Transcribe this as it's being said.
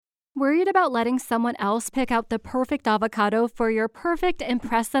Worried about letting someone else pick out the perfect avocado for your perfect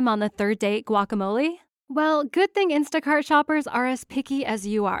impress them on the third date guacamole? Well, good thing Instacart shoppers are as picky as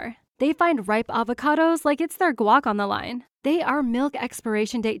you are. They find ripe avocados like it's their guac on the line. They are milk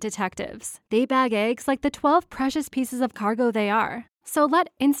expiration date detectives. They bag eggs like the 12 precious pieces of cargo they are. So let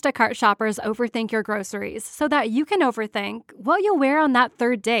Instacart shoppers overthink your groceries so that you can overthink what you'll wear on that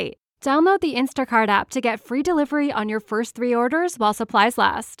third date. Download the Instacart app to get free delivery on your first 3 orders while supplies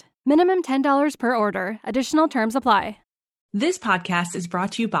last. Minimum $10 per order. Additional terms apply. This podcast is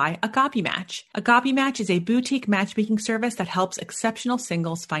brought to you by Agape Match. Agape Match is a boutique matchmaking service that helps exceptional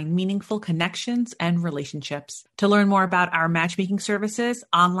singles find meaningful connections and relationships. To learn more about our matchmaking services,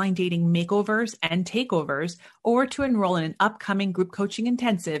 online dating makeovers and takeovers, or to enroll in an upcoming group coaching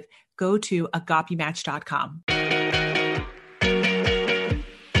intensive, go to agapematch.com.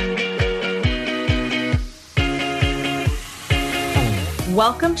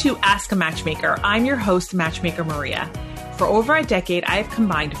 Welcome to Ask a Matchmaker. I'm your host, Matchmaker Maria. For over a decade, I have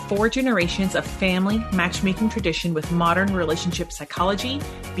combined 4 generations of family matchmaking tradition with modern relationship psychology,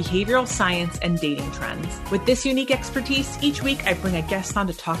 behavioral science, and dating trends. With this unique expertise, each week I bring a guest on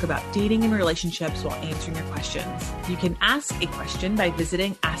to talk about dating and relationships while answering your questions. You can ask a question by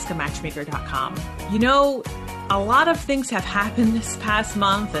visiting askamatchmaker.com. You know, a lot of things have happened this past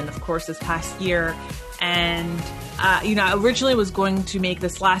month and, of course, this past year. And I originally was going to make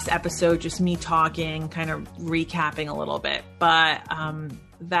this last episode just me talking, kind of recapping a little bit, but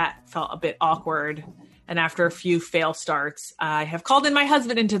that felt a bit awkward. And after a few fail starts, I have called in my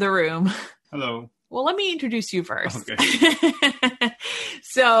husband into the room. Hello. Well, let me introduce you first. Okay.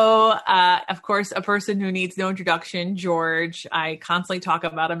 So, of course, a person who needs no introduction, George. I constantly talk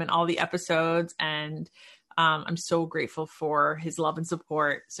about him in all the episodes, and I'm so grateful for his love and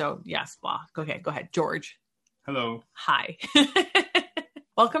support. So yes, blah. Okay, go ahead. George. Hello. Hi.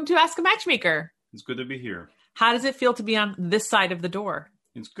 Welcome to Ask a Matchmaker. It's good to be here. How does it feel to be on this side of the door?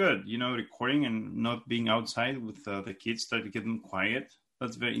 It's good. Recording and not being outside with the kids, start to get them quiet.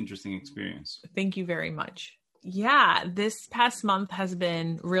 That's a very interesting experience. Thank you very much. Yeah, this past month has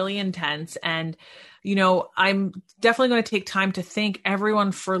been really intense. And, I'm definitely going to take time to thank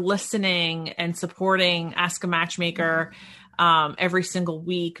everyone for listening and supporting Ask a Matchmaker every single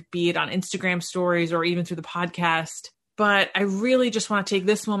week, be it on Instagram stories or even through the podcast. But I really just want to take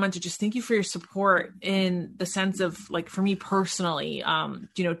this moment to just thank you for your support in the sense of, like, for me personally,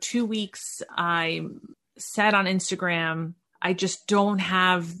 2 weeks I said on Instagram, I just don't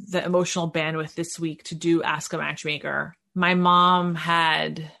have the emotional bandwidth this week to do Ask a Matchmaker. My mom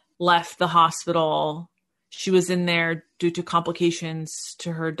had left the hospital. She was in there due to complications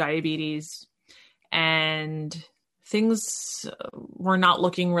to her diabetes, and things were not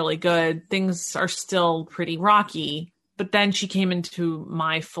looking really good. Things are still pretty rocky, but then she came into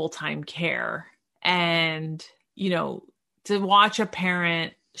my full-time care. And, to watch a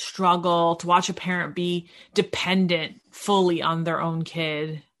parent struggle, to watch a parent be dependent fully on their own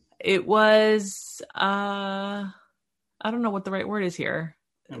kid, it was, I don't know what the right word is here.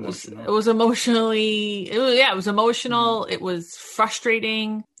 It was emotional. It was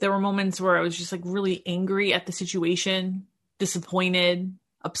frustrating. There were moments where I was just like really angry at the situation, disappointed,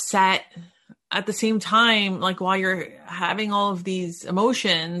 upset. At the same time, like, while you're having all of these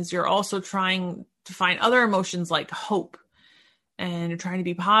emotions, you're also trying to find other emotions like hope, and you're trying to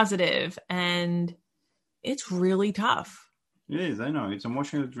be positive, and it's really tough. It is. I know. It's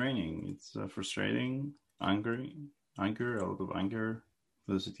emotionally draining. It's frustrating, anger, a lot of anger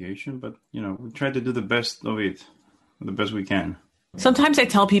for the situation. But, we try to do the best of it, the best we can. Sometimes I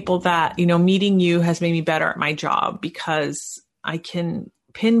tell people that, meeting you has made me better at my job because I can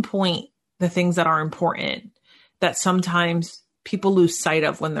pinpoint the things that are important that sometimes people lose sight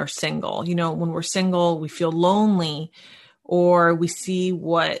of when they're single. When we're single, we feel lonely, or we see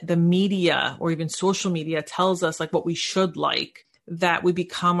what the media or even social media tells us, like what we should like, that we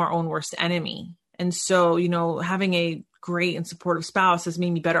become our own worst enemy. And so, having a great and supportive spouse has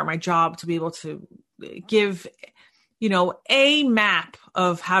made me better at my job to be able to give, a map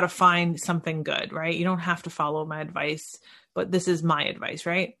of how to find something good, right? You don't have to follow my advice, but this is my advice,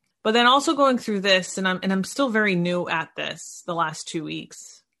 right? But then also going through this, and I'm still very new at this the last 2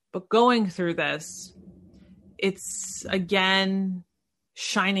 weeks, but going through this, it's again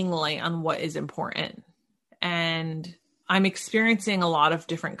shining light on what is important. And I'm experiencing a lot of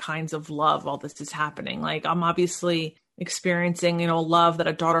different kinds of love while this is happening. Like, I'm obviously experiencing, love that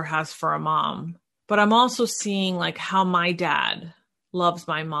a daughter has for a mom, but I'm also seeing like how my dad loves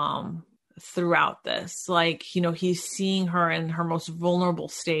my mom throughout this. Like, he's seeing her in her most vulnerable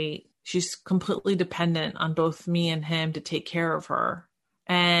state. She's completely dependent on both me and him to take care of her.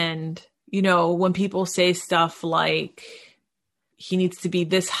 And, you know, when people say stuff like, he needs to be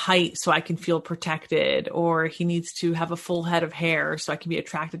this height so I can feel protected, or he needs to have a full head of hair so I can be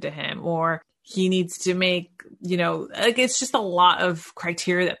attracted to him, or he needs to make, you know, like it's just a lot of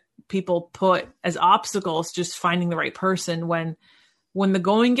criteria that people put as obstacles just finding the right person when the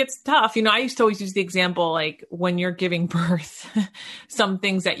going gets tough. You know, I used to always use the example, like when you're giving birth, some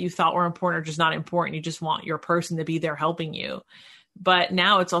things that you thought were important are just not important. You just want your person to be there helping you. But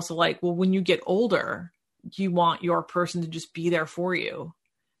now it's also like, well, when you get older, you want your person to just be there for you,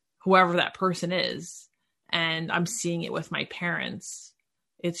 whoever that person is. And I'm seeing it with my parents.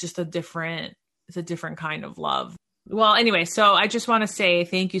 It's just a different kind of love. Well, anyway, so I just want to say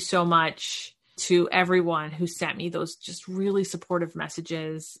thank you so much to everyone who sent me those just really supportive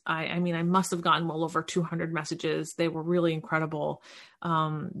messages. I mean, I must have gotten well over 200 messages. They were really incredible.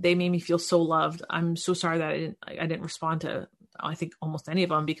 They made me feel so loved. I'm so sorry that I didn't respond to, I think, almost any of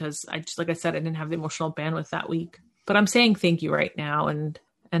them, because I just, like I said, I didn't have the emotional bandwidth that week. But I'm saying thank you right now, and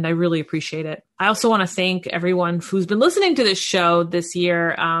I really appreciate it. I also want to thank everyone who's been listening to this show this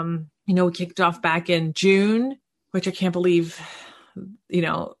year. You know, we kicked off back in June, which I can't believe, you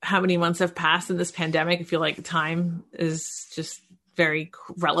know, how many months have passed in this pandemic. I feel like time is just very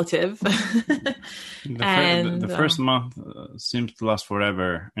relative. The first month seems to last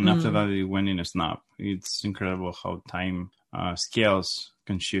forever. And after that, it went in a snap. It's incredible how time scales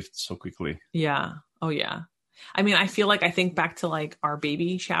can shift so quickly. Yeah. Oh, yeah. I mean, I feel like I think back to like our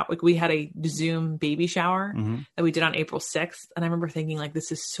baby shower. Like we had a Zoom baby shower that we did on April 6th. And I remember thinking like,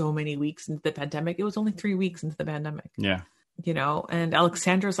 this is so many weeks into the pandemic. It was only 3 weeks into the pandemic. Yeah. You know, and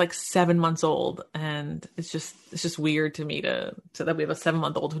Alexandra's like 7 months old. And it's just weird to me to that we have a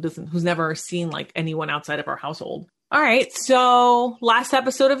 7-month-old who's never seen like anyone outside of our household. All right. So last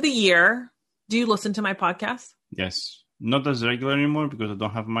episode of the year. Do you listen to my podcast? Yes. Not as regular anymore because I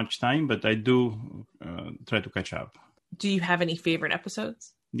don't have much time, but I do try to catch up. Do you have any favorite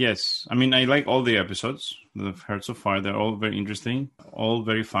episodes? Yes. I mean, I like all the episodes that I've heard so far. They're all very interesting, all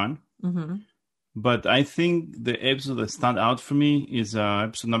very fun. Mm-hmm. But I think the episode that stand out for me is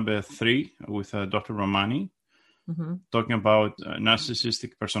episode number 3 with Dr. Romani, talking about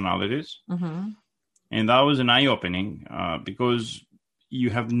narcissistic personalities. Mm-hmm. And that was an eye-opening because you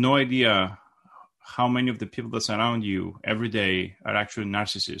have no idea how many of the people that surround you every day are actually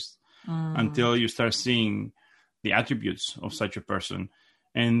narcissists until you start seeing the attributes of such a person.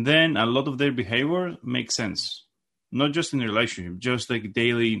 And then a lot of their behavior makes sense, not just in a relationship, just like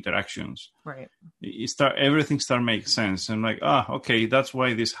daily interactions. Right. Everything start making sense. And like, okay, that's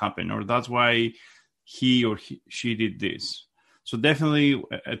why this happened, or that's why he or she did this. So definitely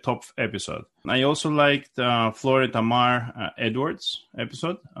a top episode. I also liked Flora Tamar Edwards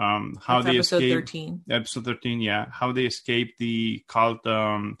episode. How that's they episode escaped, 13. Episode 13, yeah. How they escaped the cult,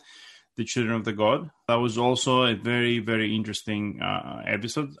 the Children of the God. That was also a very, very interesting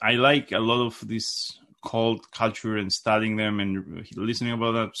episode. I like a lot of this cult culture and studying them and listening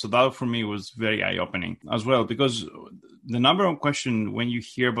about that. So that for me was very eye-opening as well, because the number one question when you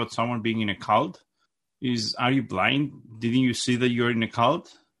hear about someone being in a cult is, are you blind? Didn't you see that you're in a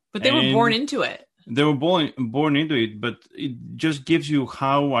cult? But they were born into it. They were born into it, but it just gives you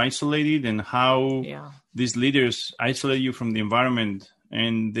how isolated and how these leaders isolate you from the environment,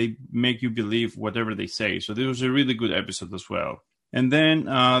 and they make you believe whatever they say. So this was a really good episode as well. And then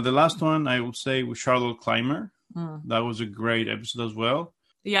the last one, I would say, was Charlotte Clymer. That was a great episode as well.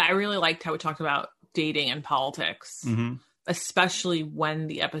 Yeah, I really liked how we talked about dating and politics. Mm-hmm. Especially when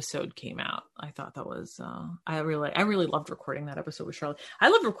the episode came out. I thought that was, I really loved recording that episode with Charlotte. I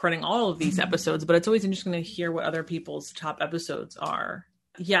love recording all of these episodes, but it's always interesting to hear what other people's top episodes are.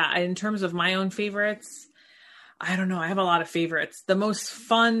 Yeah, in terms of my own favorites, I don't know. I have a lot of favorites. The most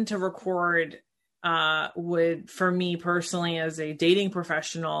fun to record would, for me personally, as a dating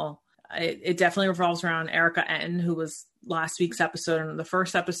professional, it definitely revolves around Erica Ettin, who was last week's episode. And the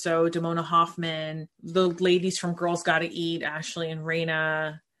first episode, Damona Hoffman, the ladies from Girls Gotta Eat, Ashley and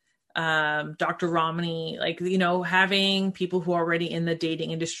Raina, Dr. Romani, like, you know, having people who are already in the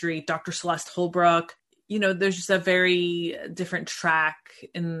dating industry, Dr. Celeste Holbrook, you know, there's just a very different track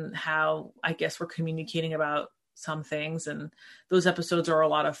in how I guess we're communicating about some things. And those episodes are a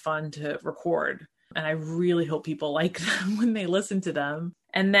lot of fun to record. And I really hope people like them when they listen to them.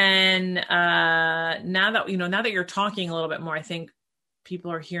 And then now that you're talking a little bit more, I think people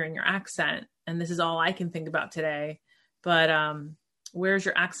are hearing your accent. And this is all I can think about today. But where's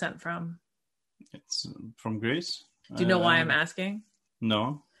your accent from? It's from Greece. Do you know why I'm asking?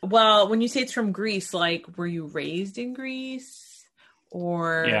 No. Well, when you say it's from Greece, like, were you raised in Greece?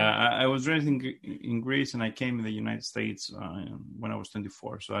 or I was raised in Greece, and I came in the United States when I was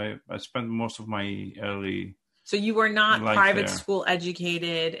 24. So I spent most of my early. So you were not private there. School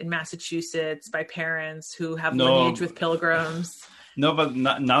educated in Massachusetts by parents who have lineage with pilgrims. No, but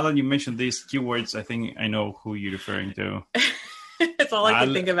now that you mentioned these keywords, I think I know who you're referring to. That's all I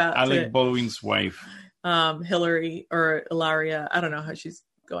can think about. Alec Baldwin's wife. Hillary or Ilaria. I don't know how she's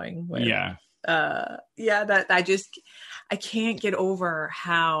going with. Yeah. That I can't get over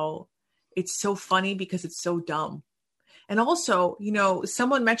how it's so funny because it's so dumb. And also,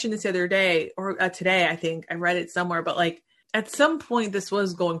 someone mentioned this the other day or today, I think I read it somewhere, but like at some point this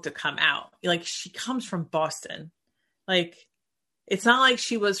was going to come out. Like she comes from Boston. Like it's not like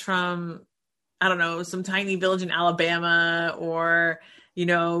she was from, I don't know, some tiny village in Alabama or,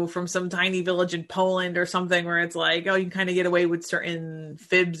 from some tiny village in Poland or something where it's like, oh, you can kind of get away with certain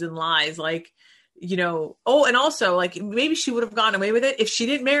fibs and lies. Like, and also like maybe she would have gotten away with it if she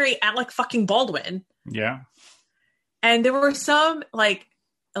didn't marry Alec fucking Baldwin. Yeah. And there were some like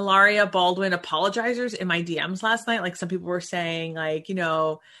Ilaria Baldwin apologizers in my DMs last night. Like some people were saying like,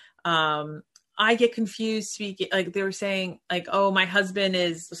 I get confused speaking, like they were saying like, oh,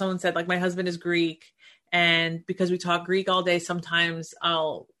 someone said like my husband is Greek. And because we talk Greek all day, sometimes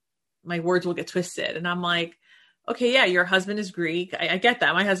my words will get twisted. And I'm like, okay, yeah, your husband is Greek. I get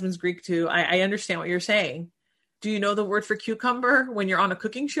that. My husband's Greek too. I understand what you're saying. Do you know the word for cucumber when you're on a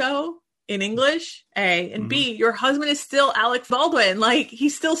cooking show in English? A. And B, your husband is still Alec Baldwin. Like he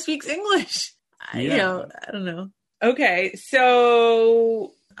still speaks English. Yeah. I don't know. Okay.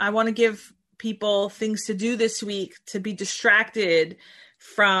 So I want to give people things to do this week to be distracted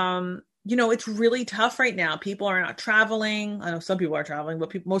from, it's really tough right now. People are not traveling. I know some people are traveling,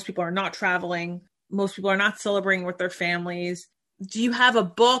 but most people are not traveling. Most people are not celebrating with their families. Do you have a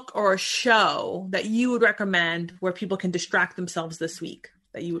book or a show that you would recommend where people can distract themselves this week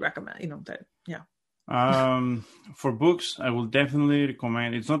that you would recommend? For books, I will definitely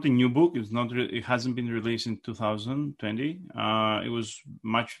recommend. It's not a new book. It hasn't been released in 2020. It was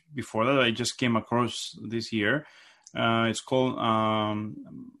much before that. I just came across this year. It's called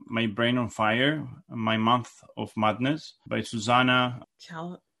My Brain on Fire, My Month of Madness by Susanna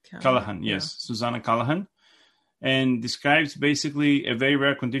Callahan. Yes, yeah. Susanna Callahan. And describes basically a very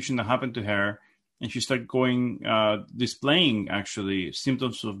rare condition that happened to her. And she started displaying actually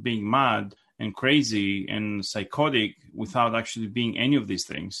symptoms of being mad and crazy and psychotic without actually being any of these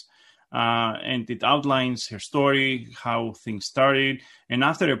things. And it outlines her story, how things started. And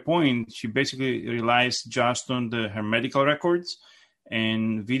after a point, she basically relies just on her medical records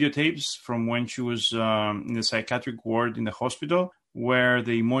and videotapes from when she was in the psychiatric ward in the hospital, where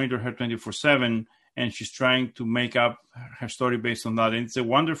they monitor her 24/7. And she's trying to make up her story based on that. And it's a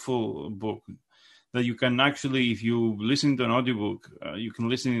wonderful book that you can actually, if you listen to an audiobook, you can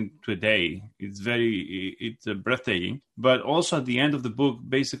listen to a day. It's breathtaking. But also at the end of the book,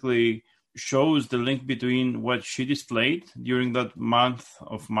 basically shows the link between what she displayed during that month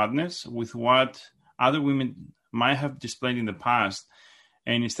of madness with what other women might have displayed in the past.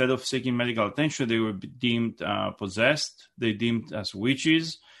 And instead of seeking medical attention, they were deemed possessed. They deemed as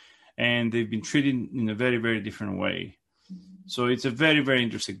witches. And they've been treated in a very, very different way. So it's a very, very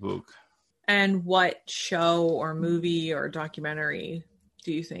interesting book. And what show or movie or documentary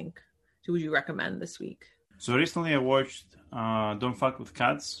would you recommend this week? So recently I watched Don't Fuck with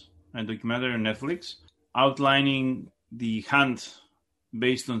Cats, a documentary on Netflix, outlining the hunt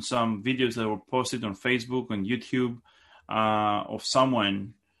based on some videos that were posted on Facebook and YouTube of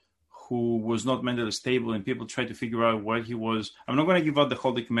someone who was not mentally stable, and people tried to figure out what he was. I'm not going to give out the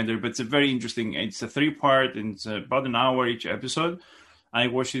whole documentary, but it's a very interesting. It's a 3-part, and it's about an hour each episode. I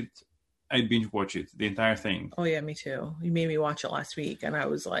binge watched it, the entire thing. Oh yeah, me too. You made me watch it last week, and I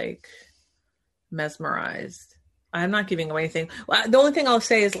was like mesmerized. I'm not giving away anything. Well, the only thing I'll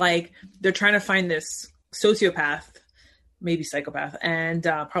say is like they're trying to find this sociopath, maybe psychopath, and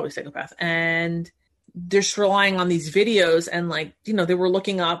probably psychopath, and they're just relying on these videos, and like they were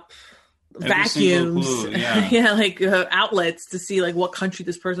looking up vacuums, outlets to see like what country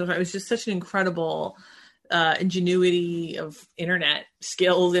this person was from. It was just such an incredible ingenuity of internet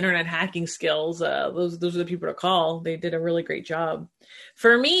skills, internet hacking skills. Those are the people to call. They did a really great job.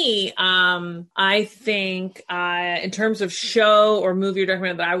 For me, I think in terms of show or movie or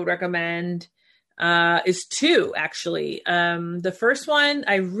documentary that I would recommend is 2, actually. The first one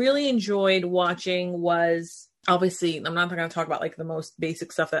I really enjoyed watching was, obviously, I'm not going to talk about like the most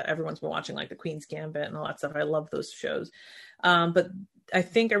basic stuff that everyone's been watching, like the Queen's Gambit and all that stuff. I love those shows. But I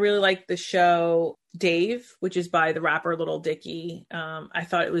think I really liked the show Dave, which is by the rapper Lil Dicky. I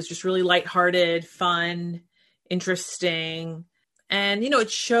thought it was just really lighthearted, fun, interesting. And, it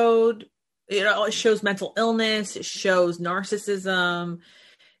shows mental illness. It shows narcissism.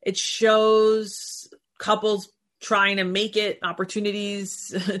 It shows couples trying to make it,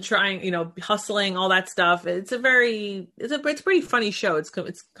 opportunities, hustling, all that stuff. It's a pretty funny show. It's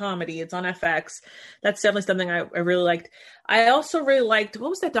comedy. It's on FX. That's definitely something I really liked. I also really liked, what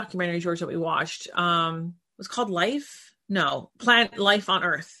was that documentary, George, that we watched? It was called Life? No, Planet Life on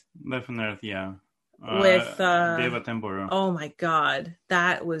Earth. Life on Earth, yeah. With David Attenborough. Oh my God.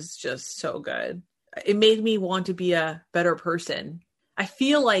 That was just so good. It made me want to be a better person. I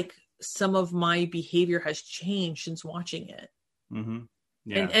feel like some of my behavior has changed since watching it. Mm-hmm.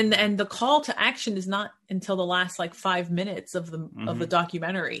 Yeah. And the call to action is not until the last 5 minutes of the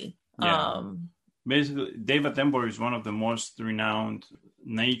documentary. Yeah. Basically, David Attenborough is one of the most renowned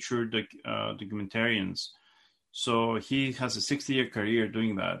nature documentarians. So he has a 60-year career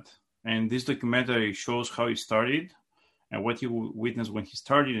doing that. And this documentary shows how he started and what he witnessed when he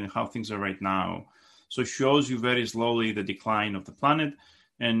started and how things are right now. So it shows you very slowly the decline of the planet.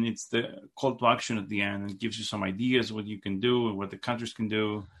 And it's the call to action at the end. It gives you some ideas what you can do and what the countries can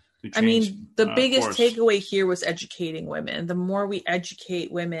do to change. The biggest takeaway here was educating women. The more we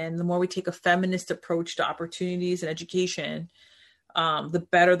educate women, the more we take a feminist approach to opportunities and education, the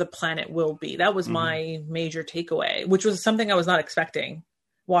better the planet will be. That was my major takeaway, which was something I was not expecting,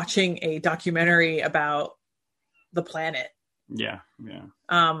 watching a documentary about the planet. Yeah.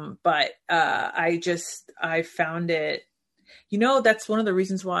 But I found it, that's one of the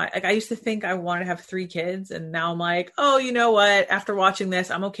reasons why, I used to think I wanted to have 3 kids, and now I'm like, oh, you know what? After watching this,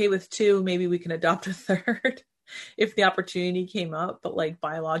 I'm okay with 2. Maybe we can adopt a 3rd if the opportunity came up. But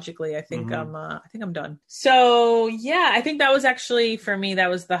biologically, I think I'm done. So yeah, I think that was actually, for me, that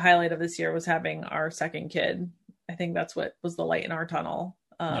was the highlight of this year, was having our 2nd kid. I think that's what was the light in our tunnel.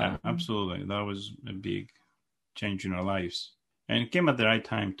 Yeah, absolutely. That was a big change in our lives, and it came at the right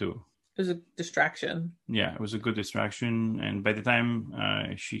time too. It was a distraction. Yeah, it was a good distraction. And by the time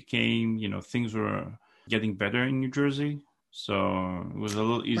she came, things were getting better in New Jersey. So it was a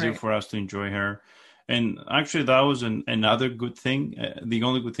little easier for us to enjoy her. And actually, that was another good thing. The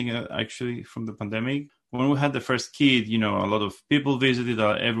only good thing, actually, from the pandemic. When we had the first kid, a lot of people visited.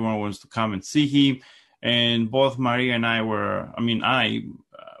 Everyone wants to come and see him. And both Maria and I I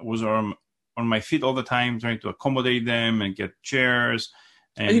was on my feet all the time, trying to accommodate them and get chairs.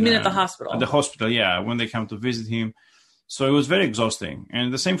 And, you mean at the hospital? At the hospital, yeah, when they come to visit him. So it was very exhausting.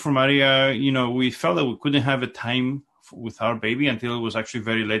 And the same for Maria. We felt that we couldn't have a time with our baby until it was actually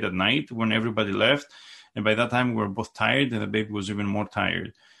very late at night when everybody left. And by that time, we were both tired, and the baby was even more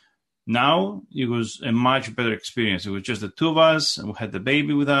tired. Now, it was a much better experience. It was just the 2 of us, and we had the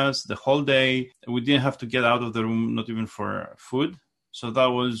baby with us the whole day. We didn't have to get out of the room, not even for food. So that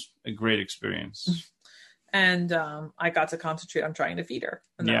was a great experience. And I got to concentrate on trying to feed her.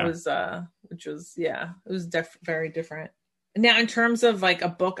 And that was, it was very different. Now, in terms of a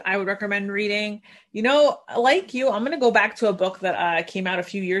book I would recommend reading, like you, I'm going to go back to a book that came out a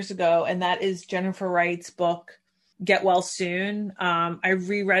few years ago, and that is Jennifer Wright's book, Get Well Soon. I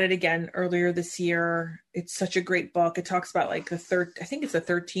reread it again earlier this year. It's such a great book. It talks about I think it's the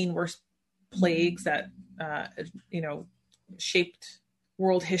 13 worst plagues that, shaped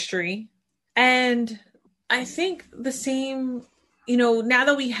world history. And I think the same, now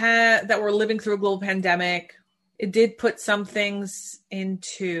that we're living through a global pandemic, it did put some things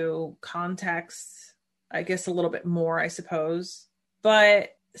into context, I guess a little bit more, I suppose.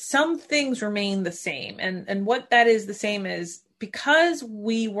 But some things remain the same. And what that is the same is, because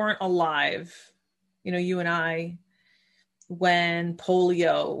we weren't alive, you and I, when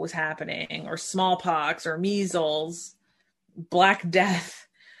polio was happening, or smallpox, or measles, Black Death,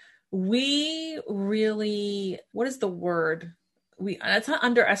 we really, what is the word? It's not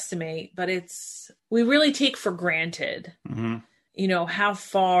underestimate, but we really take for granted, how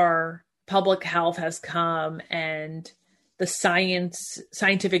far public health has come, and the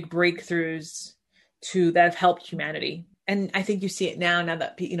scientific breakthroughs that have helped humanity. And I think you see it now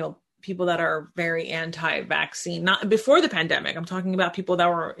that, people that are very anti-vaccine, not before the pandemic. I'm talking about people that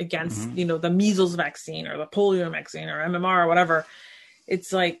were against, the measles vaccine or the polio vaccine or MMR or whatever. It's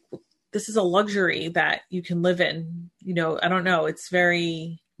this is a luxury that you can live in. I don't know. It's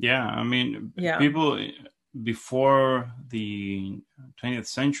very... Yeah, people before the 20th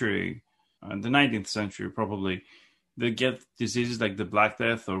century, the 19th century probably, they get diseases like the Black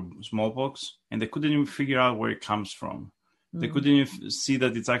Death or smallpox, and they couldn't even figure out where it comes from. They couldn't even see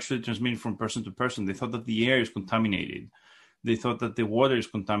that it's actually transmitted from person to person. They thought that the air is contaminated. They thought that the water is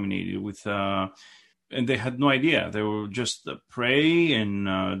contaminated with... and they had no idea. They would just pray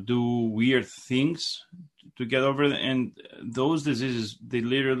and do weird things to get over it. And those diseases, they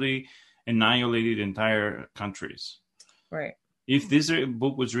literally annihilated entire countries. Right. If this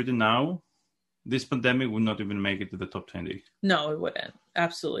book was written now, this pandemic would not even make it to the top 20. No, it wouldn't.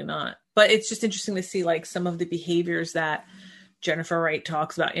 Absolutely not. But it's just interesting to see like some of the behaviors that Jennifer Wright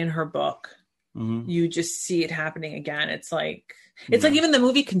talks about in her book. Mm-hmm. You just see it happening again. It's like even the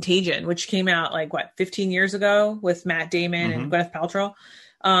movie Contagion, which came out 15 years ago with Matt Damon mm-hmm. and Gwyneth Paltrow.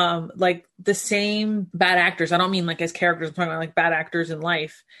 Like the same bad actors. I don't mean like as characters. I'm talking about like bad actors in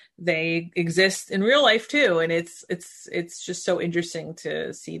life. They exist in real life too. And it's just so interesting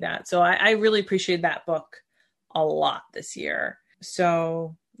to see that. So I really appreciate that book a lot this year.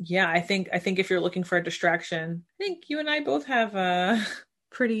 So yeah, I think if you're looking for a distraction, I think you and I both have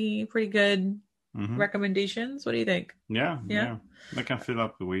pretty good mm-hmm. recommendations. What do you think? Yeah. I can fill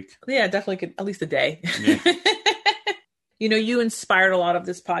up the week. Yeah, definitely could, at least a day. Yeah. You know, you inspired a lot of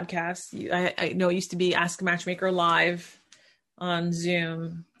this podcast. I know it used to be Ask a Matchmaker Live on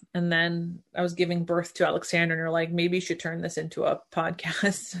Zoom. And then I was giving birth to Alexander, and you're like, maybe you should turn this into a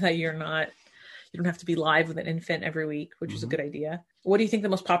podcast so that you don't have to be live with an infant every week, which mm-hmm. is a good idea. What do you think the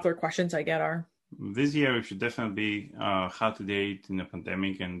most popular questions I get are? This year, it should definitely be how to date in a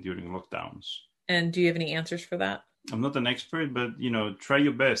pandemic and during lockdowns. And do you have any answers for that? I'm not an expert, but, try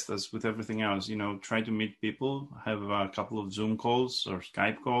your best as with everything else. Try to meet people, have a couple of Zoom calls or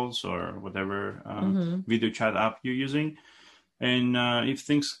Skype calls or whatever mm-hmm. video chat app you're using. And if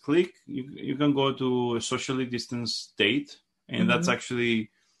things click, you can go to a socially distanced date. And mm-hmm. that's actually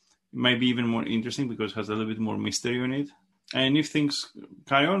might be even more interesting because it has a little bit more mystery in it. And if things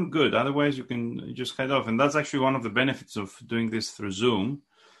carry on, good. Otherwise, you can just head off. And that's actually one of the benefits of doing this through Zoom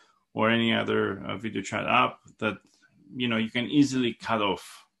or any other video chat app that, you can easily cut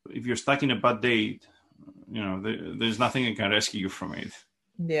off. If you're stuck in a bad date, there's nothing that can rescue you from it.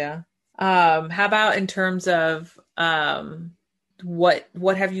 Yeah. How about in terms of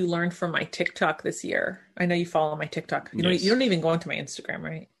what have you learned from my TikTok this year? I know you follow my TikTok. You don't even go into my Instagram,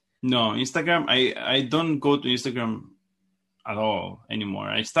 right? No, Instagram. I don't go to Instagram at all anymore.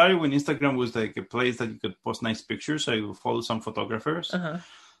 I started when Instagram was like a place that you could post nice pictures. So I would follow some photographers. Uh-huh.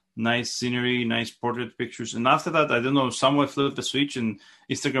 Nice scenery, nice portrait pictures. And after that, I don't know, someone flipped the switch and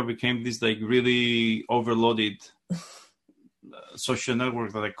Instagram became this like really overloaded social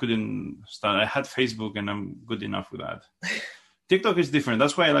network that I couldn't start. I had Facebook and I'm good enough with that. TikTok is different.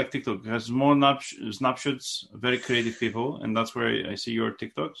 That's why I like TikTok. It has more snapshots, very creative people. And that's where I see your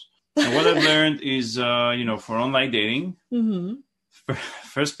TikToks. And what I've learned is, for online dating, mm-hmm.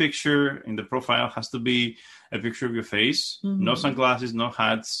 First picture in the profile has to be a picture of your face, mm-hmm. no sunglasses, no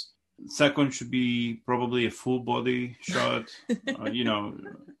hats. Second should be probably a full body shot.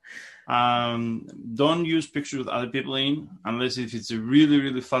 Don't use pictures with other people in unless if it's a really,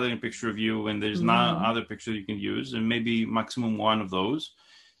 really flattering picture of you and there's mm-hmm. not other pictures you can use, and maybe maximum one of those.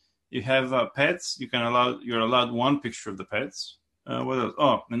 You have pets, you're allowed one picture of the pets. What else?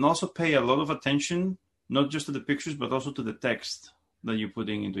 Oh, and also pay a lot of attention, not just to the pictures, but also to the text that you're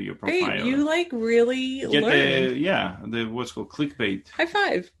putting into your profile. Hey, you really learn. The what's called clickbait. High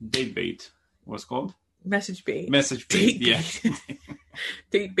five. Date bait. What's called? Message bait. Message bait. Yeah.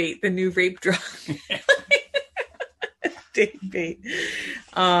 Date bait, the new rape drug. Date bait.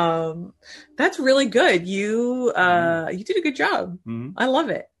 That's really good. You did a good job. Mm-hmm. I love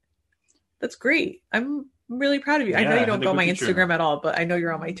it. That's great. I'm really proud of you. I know you don't go on my Instagram at all, but I know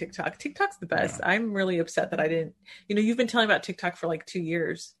you're on my TikTok. TikTok's the best. Yeah. I'm really upset that I didn't, you've been telling about TikTok for like 2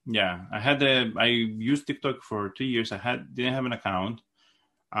 years. Yeah. I used TikTok for 2 years. Didn't have an account.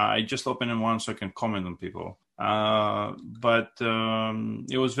 I just opened one so I can comment on people. But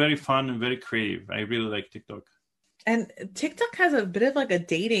it was very fun and very creative. I really like TikTok. And TikTok has a bit of like a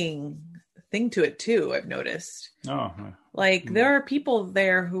dating thing to it too, I've noticed. Oh, like there are people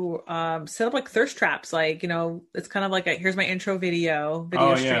there who set up like thirst traps, like it's kind of like here's my intro video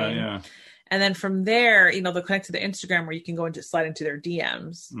stream. Yeah. And then from there, they'll connect to the Instagram where you can go into slide into their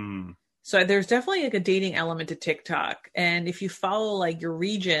DMs. So there's definitely like a dating element to TikTok. And if you follow like your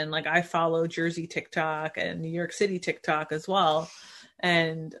region, like I follow Jersey TikTok and New York City TikTok as well.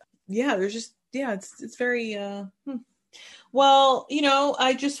 And there's just it's very Well,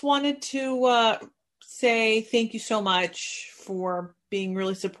 I just wanted to say thank you so much for being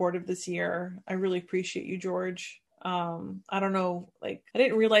really supportive this year. I really appreciate you, George. I don't know, like I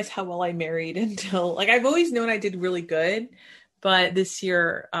didn't realize how well I married until I've always known I did really good, but this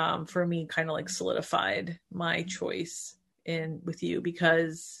year for me kind of like solidified my choice with you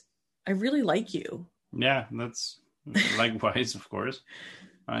because I really like you. Yeah, that's likewise, of course.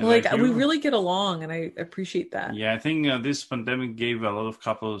 We really get along and I appreciate that. Yeah, I think this pandemic gave a lot of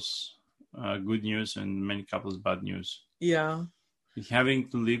couples good news and many couples bad news. Yeah. Having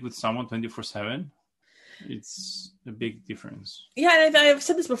to live with someone 24/7, it's a big difference. Yeah, and I've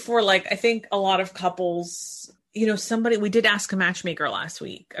said this before. Like, I think a lot of couples, we did Ask a Matchmaker last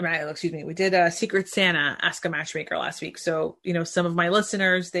week. We did a Secret Santa Ask a Matchmaker last week. So, some of my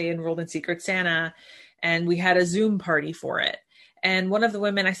listeners, they enrolled in Secret Santa, and we had a Zoom party for it. And one of the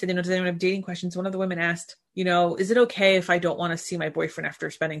women, I said, does anyone have dating questions? One of the women asked, is it okay if I don't want to see my boyfriend after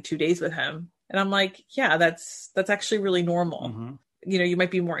spending 2 days with him? And I'm like, yeah, that's actually really normal. Mm-hmm. You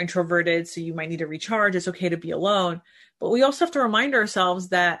might be more introverted, so you might need to recharge. It's okay to be alone. But we also have to remind ourselves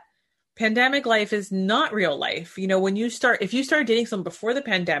that pandemic life is not real life. If you start dating someone before the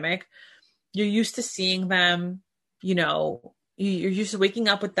pandemic, you're used to seeing them, you're used to waking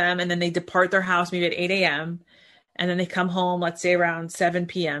up with them, and then they depart their house maybe at 8 a.m. And then they come home, let's say around 7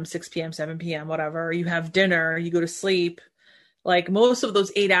 p.m., 6 p.m., 7 p.m., whatever. You have dinner, you go to sleep. Like most of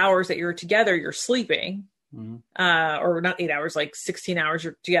those 8 hours that you're together, you're sleeping. Mm-hmm. Or not 8 hours, like 16 hours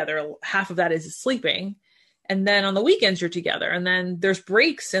you're together. Half of that is sleeping. And then on the weekends you're together. And then there's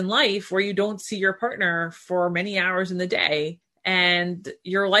breaks in life where you don't see your partner for many hours in the day. And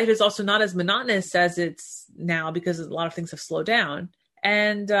your life is also not as monotonous as it's now because a lot of things have slowed down.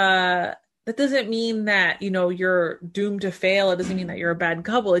 And that doesn't mean that, you're doomed to fail. It doesn't mean that you're a bad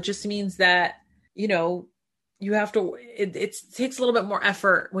couple. It just means that, you have to, it takes a little bit more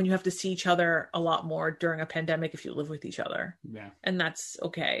effort when you have to see each other a lot more during a pandemic if you live with each other. Yeah. And that's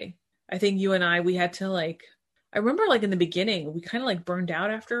okay. I think you and I, we had to I remember in the beginning, we kind of burned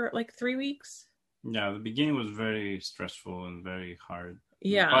out after 3 weeks. Yeah, the beginning was very stressful and very hard.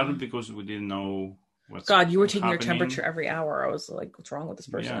 Yeah. Partly because we didn't know what's God, you were taking your temperature every hour. I was like, what's wrong with this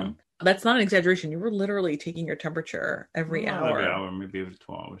person? Yeah. That's not an exaggeration. You were literally taking your temperature every hour. Every hour, maybe every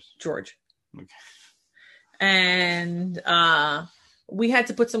 2 hours. George. Okay. And we had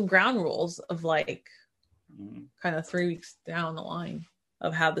to put some ground rules of kind of 3 weeks down the line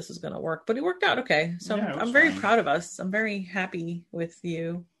of how this is going to work. But it worked out okay. So yeah, I'm very proud of us. I'm very happy with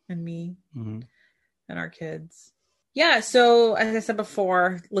you and me and our kids. Yeah. So as I said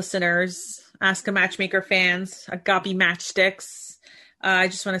before, listeners, Ask a Matchmaker fans, Agape Matchsticks, I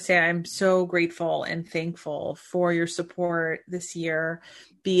just want to say I'm so grateful and thankful for your support this year,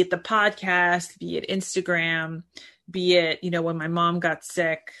 be it the podcast, be it Instagram, be it, when my mom got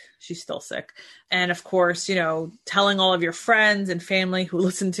sick, she's still sick. And of course, telling all of your friends and family who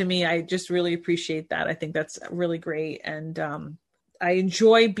listen to me, I just really appreciate that. I think that's really great. And I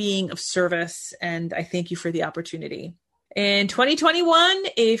enjoy being of service, and I thank you for the opportunity. In 2021,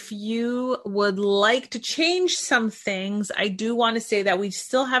 if you would like to change some things, I do want to say that we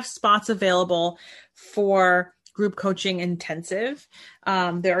still have spots available for group coaching intensive.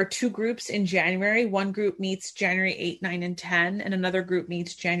 There are 2 groups in January. One group meets January 8, 9, and 10, and another group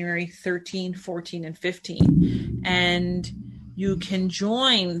meets January 13, 14, and 15. And you can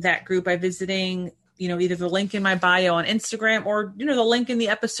join that group by visiting, either the link in my bio on Instagram or, the link in the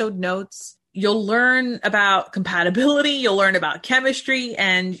episode notes. You'll learn about compatibility, you'll learn about chemistry,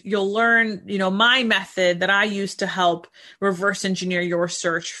 and you'll learn, my method that I use to help reverse engineer your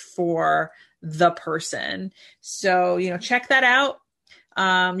search for the person. So, check that out.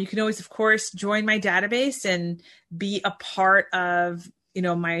 You can always, of course, join my database and be a part of,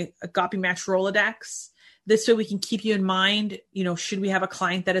 my Agape Match Rolodex. This way we can keep you in mind, should we have a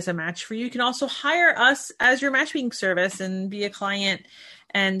client that is a match for you. You can also hire us as your matchmaking service and be a client.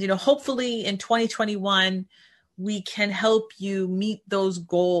 And, hopefully in 2021, we can help you meet those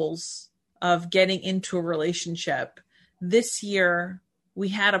goals of getting into a relationship. This year, we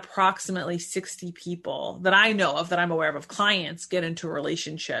had approximately 60 people that I know of, that I'm aware of clients get into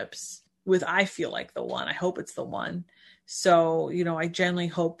relationships with, I feel like the one. I hope it's the one. So, I genuinely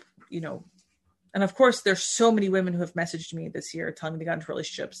hope, and of course, there's so many women who have messaged me this year telling me they got into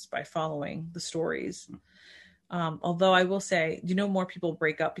relationships by following the stories. Although I will say, more people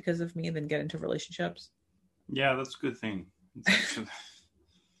break up because of me than get into relationships? Yeah, that's a good thing.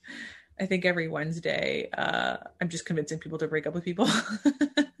 I think every Wednesday, I'm just convincing people to break up with people.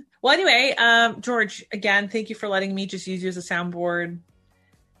 Well, anyway, George, again, thank you for letting me just use you as a soundboard.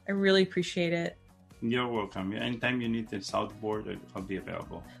 I really appreciate it. You're welcome. Anytime you need the soundboard, I'll be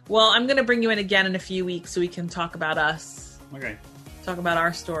available. Well, I'm going to bring you in again in a few weeks so we can talk about us. Okay. Talk about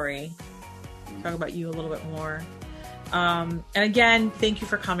our story. Talk about you a little bit more. And again, thank you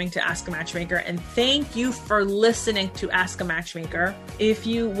for coming to Ask a Matchmaker, and thank you for listening to Ask a Matchmaker. If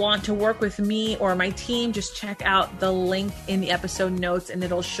you want to work with me or my team, just check out the link in the episode notes and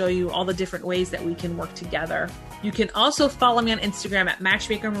it'll show you all the different ways that we can work together. You can also follow me on Instagram at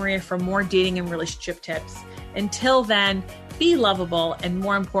Matchmaker Maria for more dating and relationship tips. Until then, be lovable, and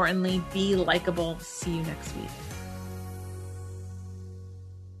more importantly, be likable. See you next week.